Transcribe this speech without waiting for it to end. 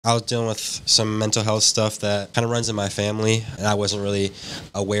I was dealing with some mental health stuff that kind of runs in my family, and I wasn't really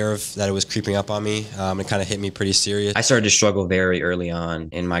aware of that it was creeping up on me. It kind of hit me pretty serious. I started to struggle very early on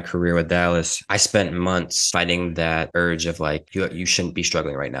in my career with Dallas. I spent months fighting that urge of like, you shouldn't be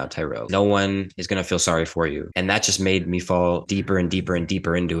struggling right now, Tyrell. No one is going to feel sorry for you. And that just made me fall deeper and deeper and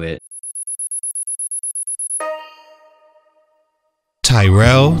deeper into it.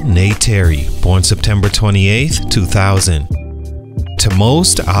 Tyrell Nate Terry, born September 28th, 2000. To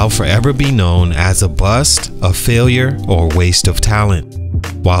most, I'll forever be known as a bust, a failure, or waste of talent.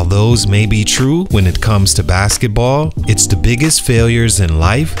 While those may be true when it comes to basketball, it's the biggest failures in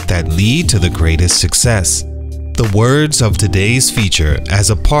life that lead to the greatest success. The words of today's feature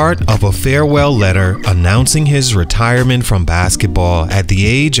as a part of a farewell letter announcing his retirement from basketball at the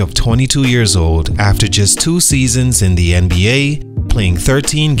age of 22 years old after just 2 seasons in the NBA, playing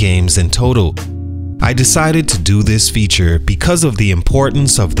 13 games in total. I decided to do this feature because of the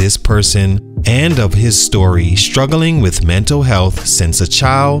importance of this person and of his story struggling with mental health since a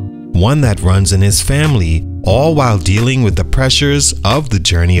child, one that runs in his family, all while dealing with the pressures of the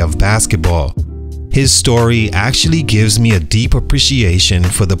journey of basketball. His story actually gives me a deep appreciation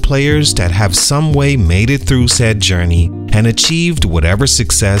for the players that have some way made it through said journey and achieved whatever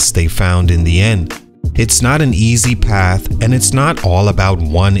success they found in the end. It's not an easy path, and it's not all about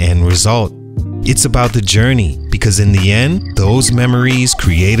one end result. It's about the journey, because in the end, those memories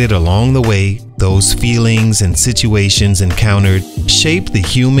created along the way, those feelings and situations encountered, shape the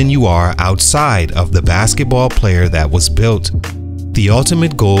human you are outside of the basketball player that was built. The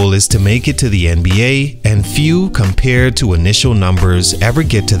ultimate goal is to make it to the NBA, and few compared to initial numbers ever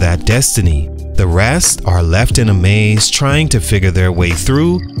get to that destiny. The rest are left in a maze trying to figure their way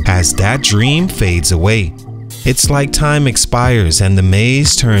through as that dream fades away. It's like time expires and the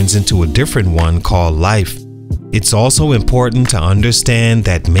maze turns into a different one called life. It's also important to understand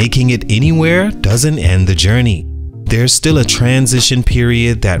that making it anywhere doesn't end the journey. There's still a transition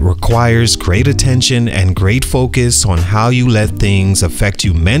period that requires great attention and great focus on how you let things affect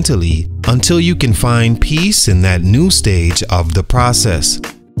you mentally until you can find peace in that new stage of the process.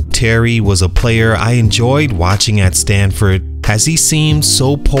 Terry was a player I enjoyed watching at Stanford, as he seemed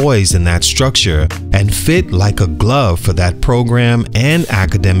so poised in that structure and fit like a glove for that program and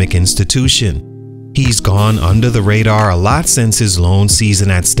academic institution. He's gone under the radar a lot since his lone season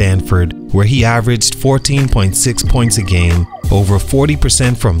at Stanford, where he averaged 14.6 points a game, over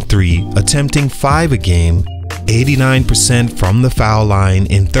 40% from 3, attempting 5 a game, 89% from the foul line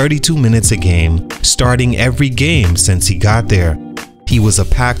in 32 minutes a game, starting every game since he got there. He was a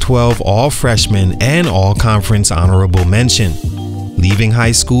Pac-12 All-Freshman and All-Conference honorable mention. Leaving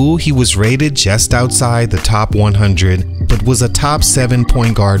high school, he was rated just outside the top 100, but was a top 7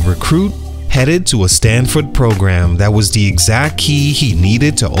 point guard recruit headed to a Stanford program that was the exact key he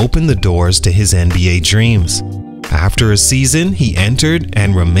needed to open the doors to his NBA dreams. After a season, he entered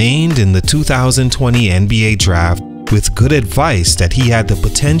and remained in the 2020 NBA draft with good advice that he had the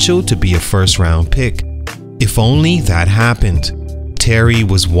potential to be a first-round pick. If only that happened. Terry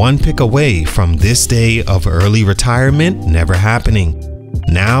was 1 pick away from this day of early retirement never happening.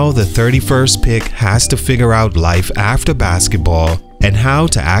 Now the 31st pick has to figure out life after basketball and how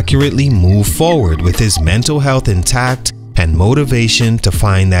to accurately move forward with his mental health intact and motivation to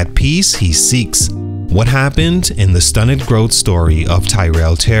find that peace he seeks. What happened in the Stunted Growth story of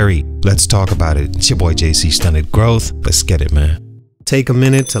Tyrell Terry? Let's talk about it. It's your boy JC Stunted Growth. Let's get it, man. Take a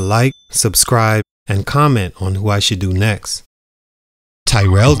minute to like, subscribe, and comment on who I should do next.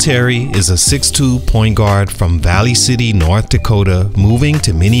 Tyrell Terry is a 6'2" point guard from Valley City, North Dakota, moving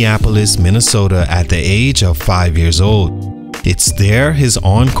to Minneapolis, Minnesota at the age of 5 years old. It's there his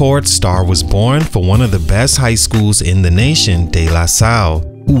on-court star was born for one of the best high schools in the nation, De La Salle,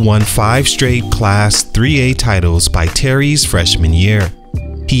 who won 5 straight Class 3A titles by Terry's freshman year.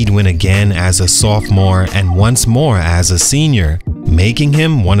 He'd win again as a sophomore and once more as a senior, making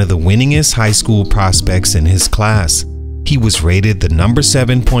him one of the winningest high school prospects in his class. He was rated the number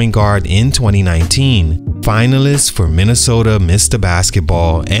 7 point guard in 2019, finalist for Minnesota Mr.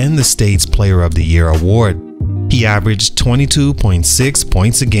 Basketball and the state's Player of the Year award. He averaged 22.6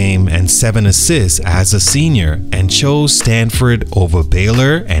 points a game and 7 assists as a senior and chose Stanford over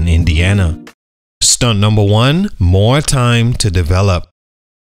Baylor and Indiana. Stunt number 1, more time to develop.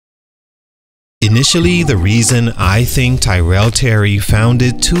 Initially, the reason I think Tyrell Terry found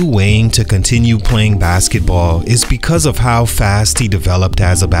it too weighing to continue playing basketball is because of how fast he developed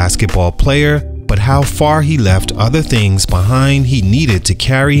as a basketball player, but how far he left other things behind he needed to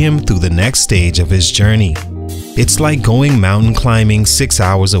carry him through the next stage of his journey. It's like going mountain climbing 6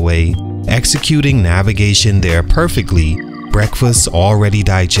 hours away, executing navigation there perfectly, breakfast already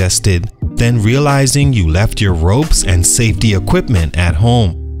digested, then realizing you left your ropes and safety equipment at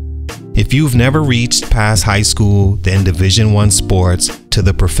home. If you've never reached past high school, then Division I sports, to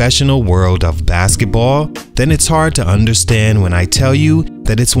the professional world of basketball, then it's hard to understand when I tell you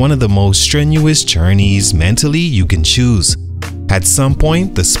that it's one of the most strenuous journeys mentally you can choose. At some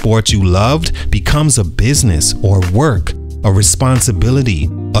point, the sport you loved becomes a business or work, a responsibility,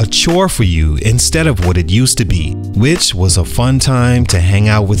 a chore for you instead of what it used to be, which was a fun time to hang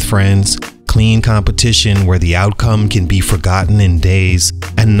out with friends, clean competition where the outcome can be forgotten in days,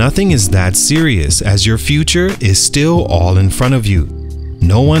 and nothing is that serious as your future is still all in front of you.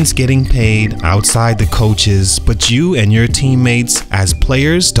 No one's getting paid outside the coaches, but you and your teammates as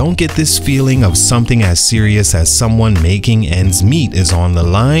players don't get this feeling of something as serious as someone making ends meet is on the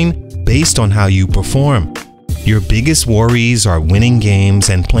line based on how you perform. Your biggest worries are winning games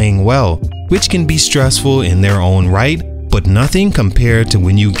and playing well, which can be stressful in their own right, but nothing compared to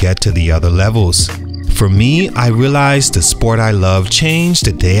when you get to the other levels. For me, I realized the sport I love changed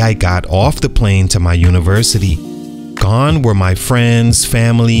the day I got off the plane to my university. Gone were my friends,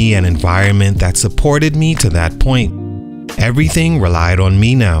 family, and environment that supported me to that point. Everything relied on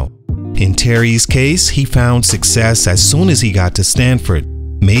me now. In Terry's case, he found success as soon as he got to Stanford,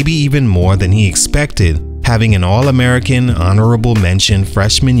 maybe even more than he expected, having an All-American honorable mention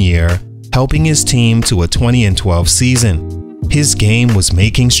freshman year, helping his team to a 20-12 season. His game was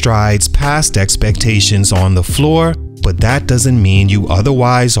making strides past expectations on the floor, but that doesn't mean you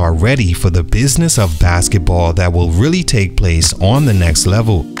otherwise are ready for the business of basketball that will really take place on the next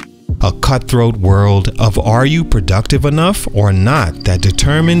level. A cutthroat world of are you productive enough or not that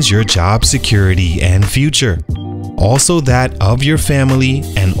determines your job security and future. Also that of your family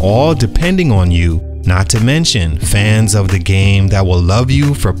and all depending on you, not to mention fans of the game that will love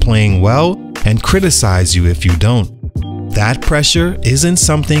you for playing well and criticize you if you don't. That pressure isn't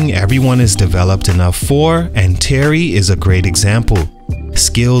something everyone is developed enough for, and Terry is a great example.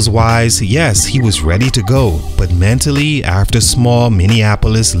 Skills-wise, yes, he was ready to go, but mentally, after small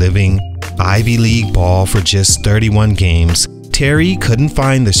Minneapolis living, Ivy League ball for just 31 games, Terry couldn't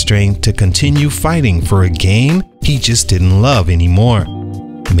find the strength to continue fighting for a game he just didn't love anymore.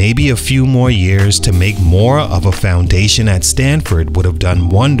 Maybe a few more years to make more of a foundation at Stanford would have done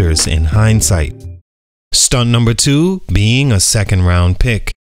wonders in hindsight. Stunt number 2, being a second-round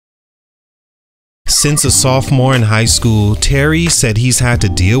pick. Since a sophomore in high school, Terry said he's had to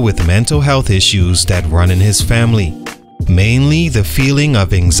deal with mental health issues that run in his family. Mainly the feeling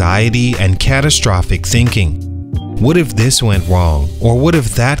of anxiety and catastrophic thinking. What if this went wrong? Or what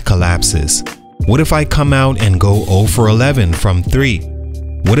if that collapses? What if I come out and go 0 for 11 from 3?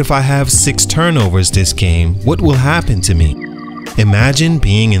 What if I have 6 turnovers this game? What will happen to me? Imagine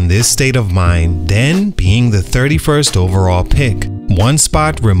being in this state of mind, then being the 31st overall pick, one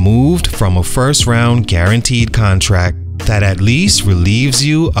spot removed from a first-round guaranteed contract that at least relieves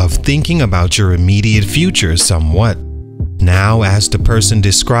you of thinking about your immediate future somewhat. Now, as the person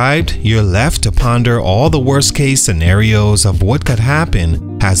described, you're left to ponder all the worst-case scenarios of what could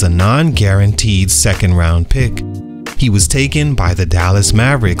happen as a non-guaranteed second-round pick. He was taken by the Dallas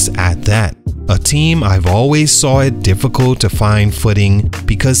Mavericks at that, a team I've always saw it difficult to find footing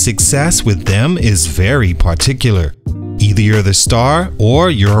because success with them is very particular. Either you're the star or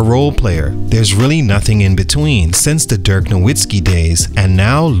you're a role player. There's really nothing in between since the Dirk Nowitzki days and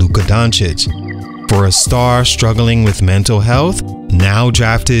now Luka Doncic. For a star struggling with mental health, now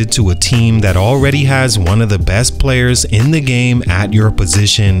drafted to a team that already has one of the best players in the game at your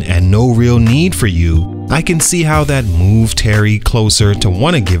position and no real need for you, I can see how that moved Terry closer to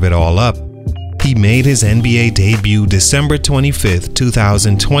want to give it all up. He made his NBA debut December 25,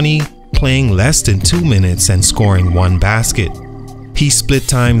 2020, playing less than 2 minutes and scoring 1 basket. He split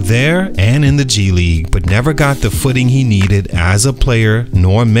time there and in the G League, but never got the footing he needed as a player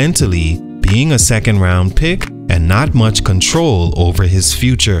nor mentally, being a second-round pick and not much control over his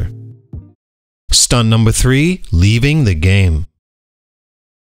future. Stunt number 3, leaving the game.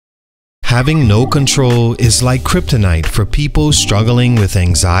 Having no control is like kryptonite for people struggling with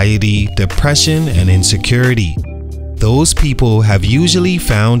anxiety, depression, and insecurity. Those people have usually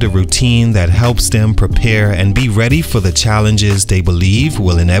found a routine that helps them prepare and be ready for the challenges they believe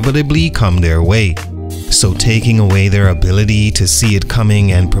will inevitably come their way. So taking away their ability to see it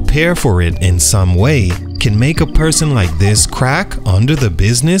coming and prepare for it in some way can make a person like this crack under the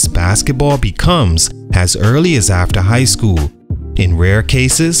business basketball becomes as early as after high school, in rare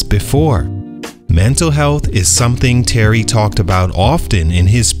cases before. Mental health is something Terry talked about often in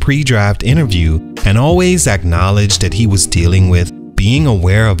his pre-draft interview and always acknowledged that he was dealing with, being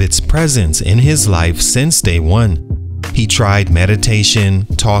aware of its presence in his life since day one. He tried meditation,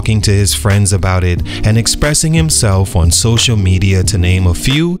 talking to his friends about it, and expressing himself on social media to name a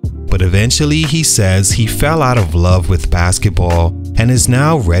few, but eventually he says he fell out of love with basketball and is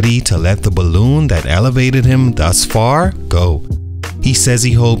now ready to let the balloon that elevated him thus far go. He says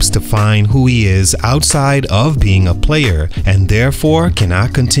he hopes to find who he is outside of being a player and therefore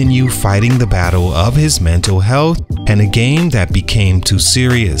cannot continue fighting the battle of his mental health and a game that became too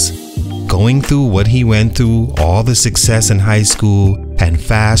serious. Going through what he went through, all the success in high school and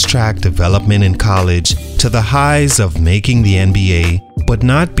fast-track development in college to the highs of making the NBA, but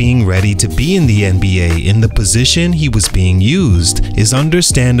not being ready to be in the NBA in the position he was being used, is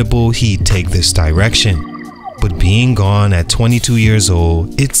understandable he'd take this direction. But being gone at 22 years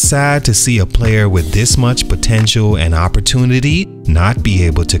old, it's sad to see a player with this much potential and opportunity not be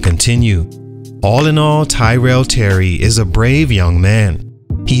able to continue. All in all, Tyrell Terry is a brave young man.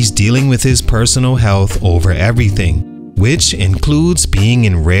 He's dealing with his personal health over everything, which includes being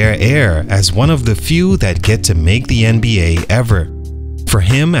in rare air as one of the few that get to make the NBA ever. For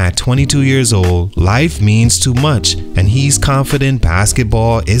him at 22 years old, life means too much, and he's confident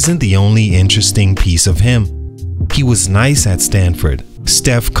basketball isn't the only interesting piece of him. He was nice at Stanford,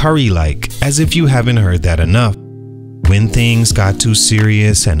 Steph Curry-like, as if you haven't heard that enough. When things got too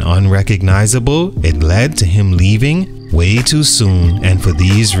serious and unrecognizable, it led to him leaving way too soon, and for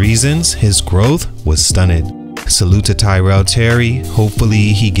these reasons, his growth was stunted. Salute to Tyrell Terry.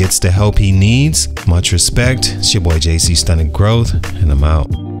 Hopefully he gets the help he needs. Much respect. It's your boy JC Stunted Growth, and I'm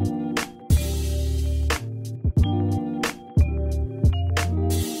out.